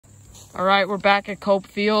All right, we're back at Cope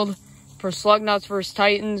Field for Slug Nuts versus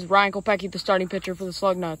Titans. Ryan Kopecky, the starting pitcher for the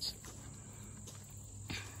Slug Nuts.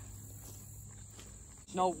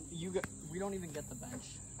 No, we don't even get the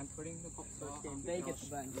bench. I'm putting the first game. They get the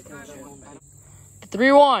bench.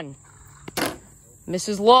 3-1.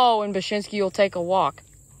 Misses low, and Bashinsky will take a walk.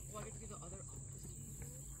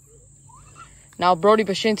 Now Brody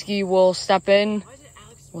Bashinsky will step in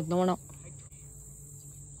with no one out.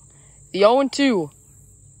 The 0-2.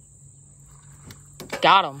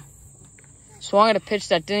 Got him. Swung at a pitch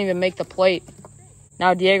that didn't even make the plate.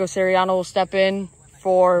 Now Diego Soriano will step in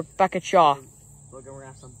for Beckett Shaw.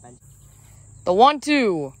 The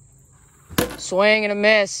 1-2. Swing and a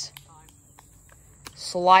miss.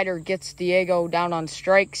 Slider gets Diego down on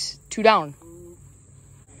strikes. 2 down.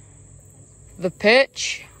 The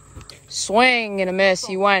pitch. Swing and a miss.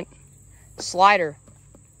 He went. Slider.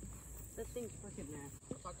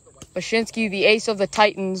 Bashinsky, the ace of the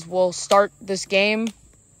Titans, will start this game.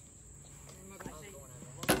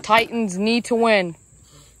 Titans need to win.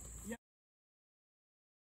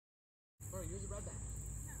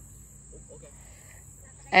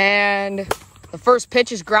 And the first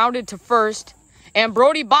pitch is grounded to first. And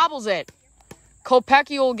Brody bobbles it.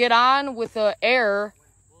 Kopecky will get on with an error.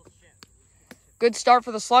 Good start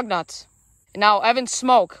for the Slug Nuts. And now Evan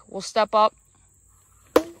Smoke will step up.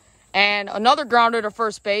 And another grounder to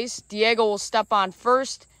first base. Diego will step on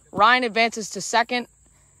first. Ryan advances to second.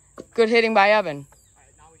 Good hitting by Evan.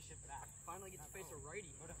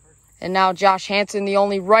 And now Josh Hansen, the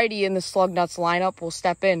only righty in the Slug Nuts lineup, will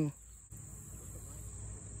step in.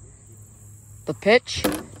 The pitch.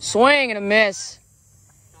 Swing and a miss.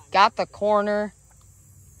 Got the corner.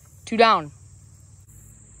 2 down.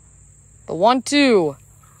 The 1-2.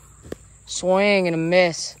 Swing and a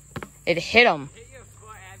miss. It hit him.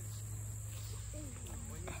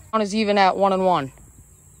 Count is even at 1-1.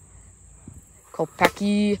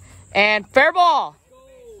 Kopecky. And fair ball.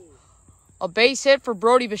 A base hit for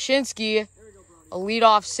Brody Bashinsky. A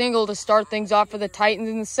leadoff single to start things off for the Titans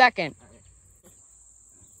in the second.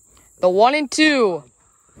 The 1-2.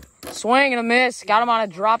 Swing and a miss. Got him on a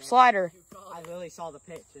drop slider. I literally saw the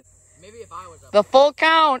pitch. Maybe if I was up. The full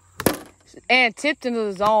count. And tipped into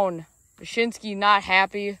the zone. Bashinsky not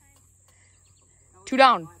happy. 2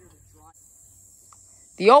 down.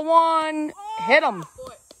 The 0-1 hit him.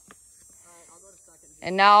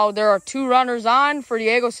 And now there are 2 runners on for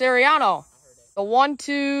Diego Soriano. The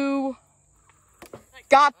 1-2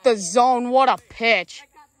 got the zone. What a pitch.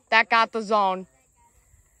 That got the zone.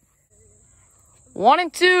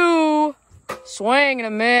 1-2. Swing and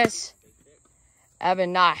a miss.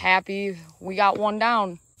 Evan not happy. We got 1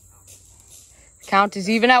 down. Count is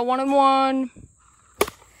even at 1-1.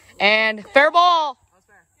 And fair ball.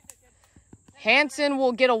 Hansen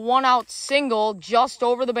will get a 1-out single just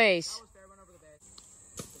over the base.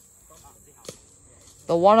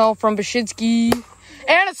 The 1-0 from Bashinsky.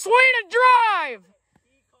 And a swing and drive.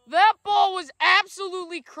 That ball was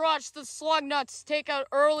absolutely crushed. The Slug Nuts take an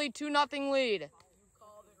early 2-0 lead.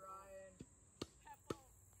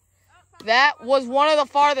 That was one of the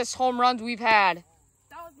farthest home runs we've had.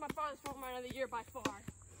 That was my farthest home run of the year by far.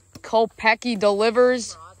 Kopecky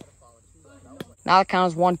delivers. Now the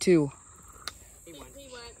count is 1-2.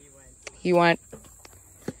 He went.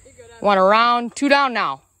 Went around. 2 down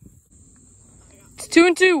now. It's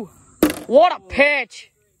 2-2. What a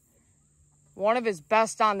pitch. One of his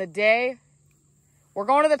best on the day. We're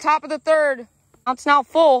going to the top of the third. Count's now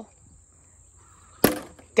full.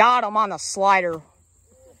 Got him on the slider.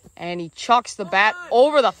 And he chucks the bat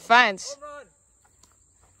over the fence.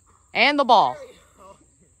 And the ball.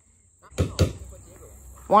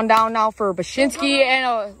 1 down now for Bashinsky and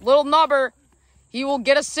a little nubber. He will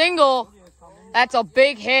get a single. That's a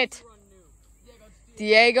big hit.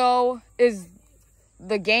 Diego is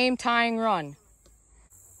the game-tying run.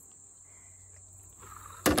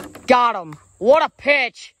 Got him. What a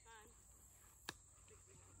pitch.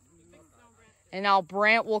 And now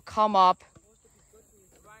Brandt will come up.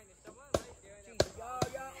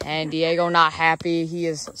 And Diego not happy. He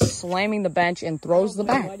is slamming the bench and throws the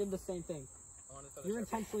bat.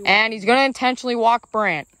 And he's going to intentionally walk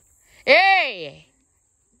Brandt. Hey!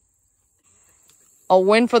 A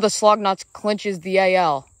win for the Slug Nuts clinches the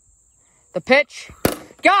AL. The pitch.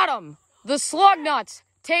 Got him! The Slug Nuts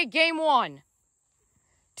take game 1.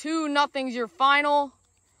 2-0's your final.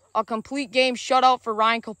 A complete game shutout for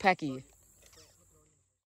Ryan Kopecky.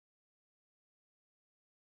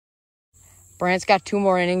 Brandt's got 2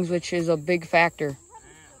 more innings, which is a big factor.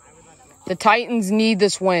 The Titans need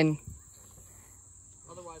this win.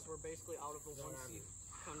 Otherwise, we're basically out of the 1 seed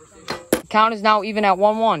conversation. Count is now even at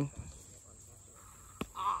 1-1.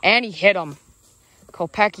 And he hit him.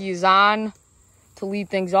 Kopecky is on to lead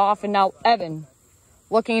things off. And now Evan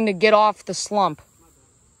looking to get off the slump.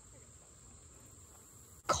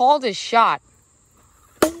 Called his shot.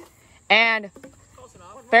 And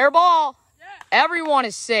fair ball. Everyone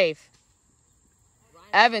is safe.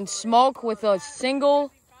 Evan Smoke with a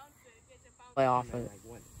single. Play off of it.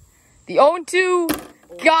 The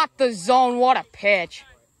 0-2 got the zone. What a pitch.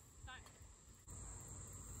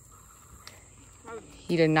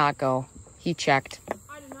 He did not go. He checked.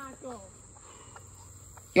 I did not go.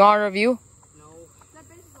 You want a review? No. Is that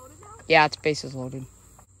bases loaded now? Yeah, it's bases loaded.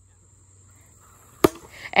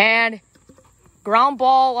 And ground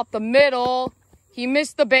ball up the middle. He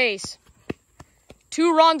missed the base.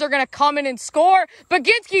 2 runs are going to come in and score.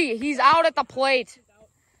 Baginski, he's out at the plate.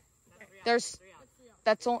 That's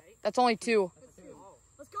only 2.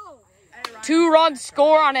 Let's go. 2 runs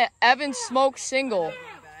score on an Evan Smoke single.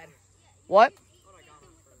 What?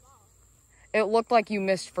 It looked like you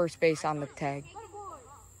missed first base on the tag.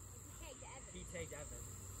 He tagged Evan.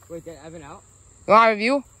 Wait, get Evan out? You want a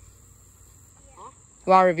review?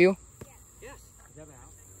 You want a review? Yes. Is Evan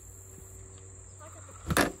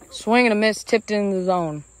out? Swing and a miss, tipped in the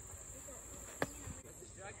zone.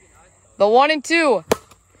 The 1-2.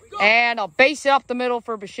 And a base it up the middle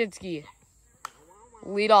for Bashinsky.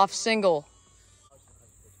 Leadoff single.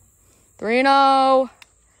 3-0.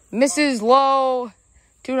 Misses low.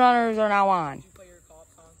 2 runners are now on.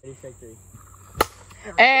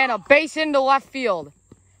 And a base into left field.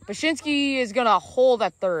 Bashinsky is going to hold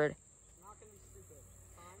at third.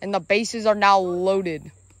 And the bases are now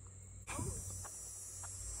loaded.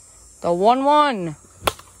 The 1-1.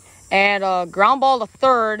 And a ground ball to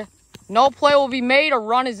third. No play will be made. A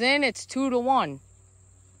run is in. It's 2-1.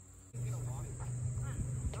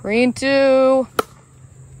 3-2.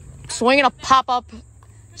 Swinging a pop-up.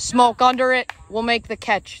 Smoke under it. We'll make the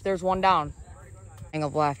catch. There's 1 down. Hang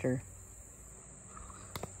of laughter.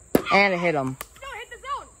 And it hit him. No, hit the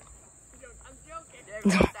zone.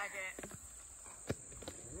 I'm joking.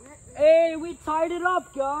 Hey, we tied it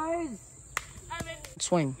up, guys.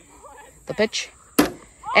 Swing. The pitch.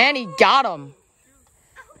 And he got him.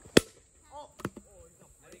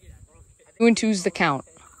 2-2's the count.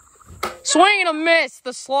 Swing and a miss.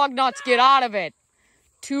 The Slug Nuts get out of it.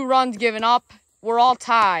 2 runs given up. We're all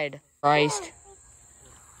tied. Christ.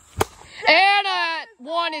 And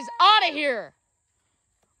one is out of here.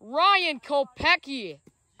 Ryan Kopecky.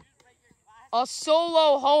 A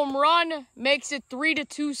solo home run makes it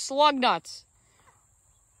 3-2 Slug Nuts.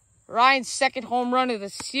 Ryan's second home run of the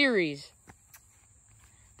series.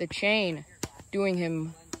 The chain doing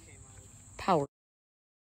him power.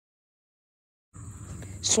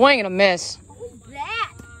 Swing and a miss.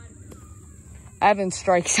 Evan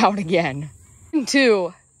strikes out again.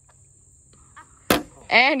 2.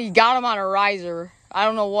 And he got him on a riser. I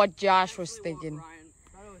don't know what Josh was thinking.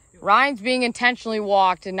 Ryan's being intentionally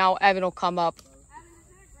walked, and now Evan will come up.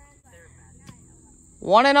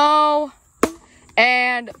 1-0.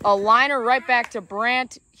 And a liner right back to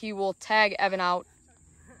Brandt. He will tag Evan out.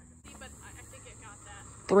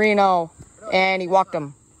 3-0. And he walked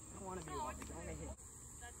him.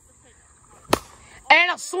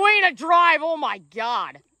 And a swing, a drive. Oh, my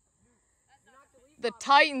God. The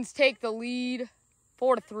Titans take the lead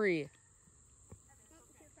 4-3.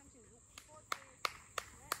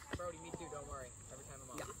 Brody, me too, don't worry. Every time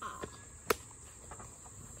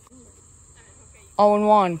I'm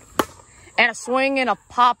on. 0-1. And a swing and a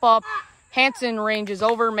pop-up. Hansen ranges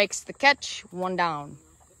over, makes the catch. 1 down.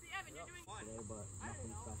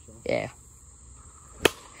 Yeah.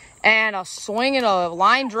 And a swing and a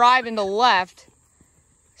line drive into left.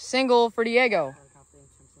 Single for Diego.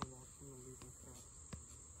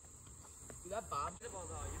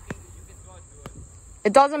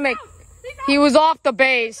 It doesn't make... He was off the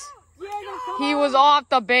base. He was off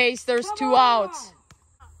the base. There's 2 outs.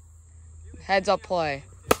 Heads up play.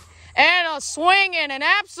 And a swing and an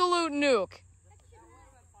absolute nuke.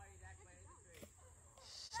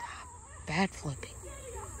 Stop bat flipping.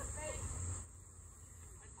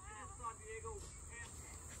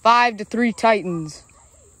 5-3 Titans.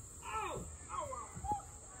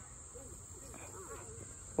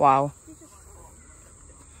 Wow.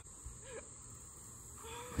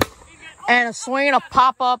 And a swing and a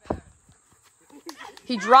pop-up.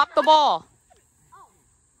 He dropped the ball.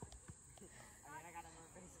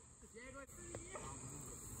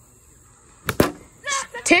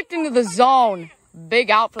 Tipped into the zone. Big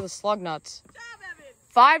out for the Slug Nuts.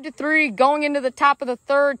 5-3 going into the top of the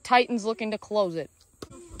third. Titans looking to close it.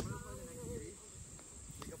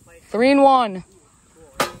 3-1.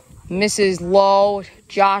 Misses low.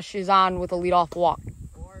 Josh is on with a leadoff walk.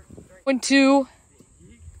 2.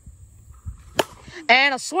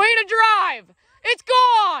 And a swing and a drive. It's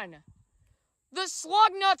gone. The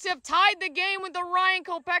Slug Nuts have tied the game with the Ryan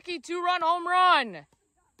Kopecky 2-run home run.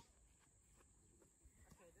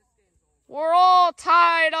 We're all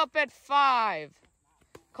tied up at 5.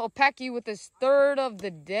 Kopecky with his 3rd of the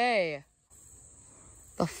day.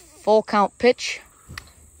 The full count pitch.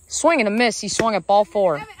 Swing and a miss. He swung at ball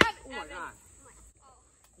 4. Oh my god.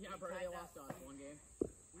 Yeah, bro, they lost on 1 game.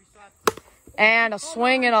 And a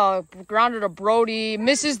swing and a grounder to Brody.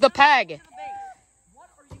 Misses the peg.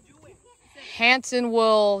 Hansen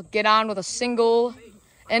will get on with a single.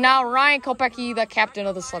 And now Ryan Kopecky, the captain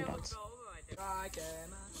of the Slug Nuts.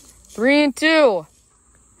 3-2.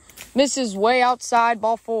 Misses way outside,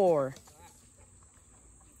 ball 4.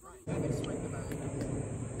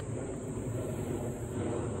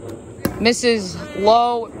 Misses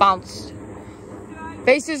low, bounced.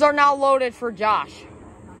 Bases are now loaded for Josh.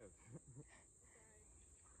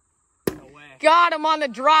 Got him on the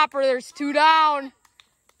dropper. There's 2 down.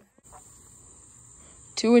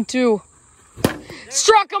 2-2.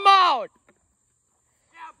 Struck him out.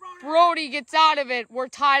 Brody gets out of it. We're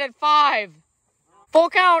tied at 5. Full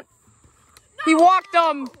count. He walked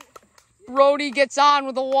him. Brody gets on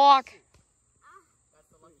with a walk.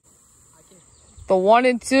 The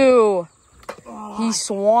 1-2. He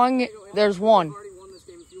swung. There's 1.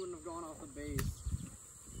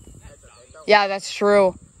 Yeah, that's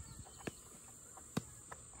true.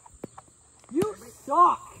 You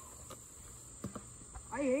suck.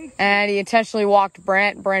 I hate And he intentionally walked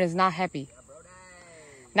Brant. Brant is not happy.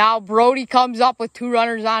 Now Brody comes up with 2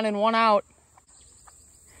 runners on and 1 out.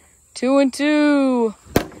 2-2.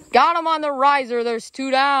 Got him on the riser. There's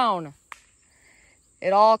 2 down.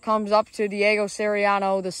 It all comes up to Diego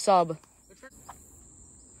Seriano, the sub.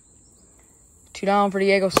 2 down for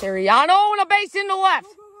Diego Seriano and a base in the left.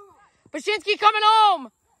 Pashinsky coming home.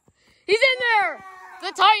 He's in there.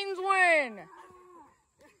 The Titans win.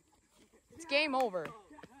 It's game over.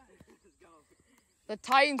 The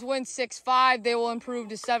Titans win 6-5. They will improve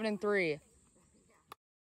to 7-3.